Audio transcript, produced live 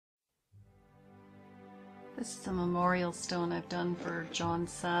This is a memorial stone I've done for John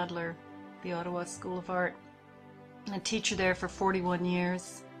Sadler, the Ottawa School of Art. A teacher there for 41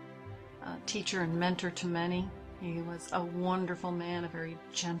 years, a teacher and mentor to many. He was a wonderful man, a very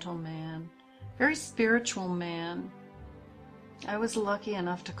gentle man, very spiritual man. I was lucky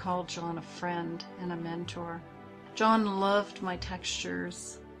enough to call John a friend and a mentor. John loved my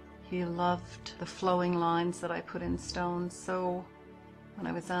textures. He loved the flowing lines that I put in stones. So when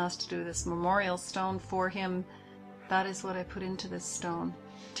I was asked to do this memorial stone for him, that is what I put into this stone.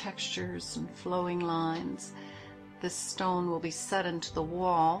 Textures and flowing lines. This stone will be set into the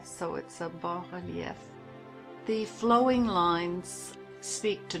wall, so it's a bas-relief. The flowing lines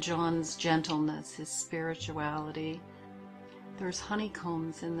speak to John's gentleness, his spirituality. There's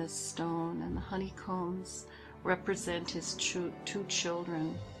honeycombs in this stone, and the honeycombs represent his two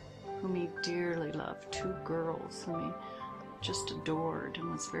children, whom he dearly loved, two girls whom he just adored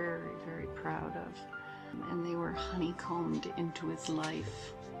and was very, very proud of. And they were honeycombed into his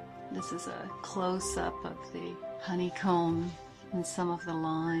life. This is a close-up of the honeycomb and some of the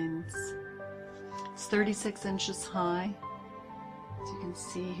lines. It's 36 inches high. As you can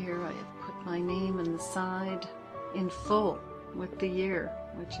see here, I have put my name in the side in full with the year,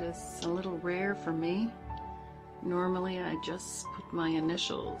 which is a little rare for me. Normally I just put my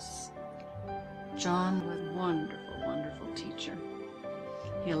initials. John was a wonderful, wonderful teacher.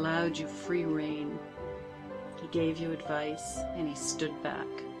 He allowed you free rein. He gave you advice and he stood back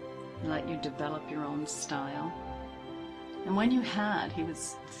and let you develop your own style. And when you had, he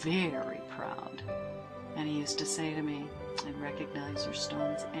was very proud. And he used to say to me, "I'd recognize your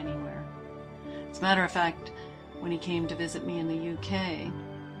stones anywhere." As a matter of fact, when he came to visit me in the UK,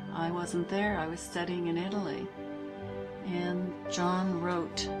 I wasn't there. I was studying in Italy. And John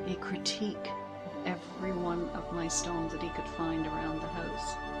wrote a critique of every one of my stones that he could find around the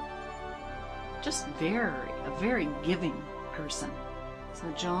house. Just a very giving person. So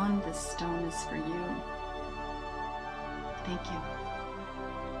John, this stone is for you. Thank you.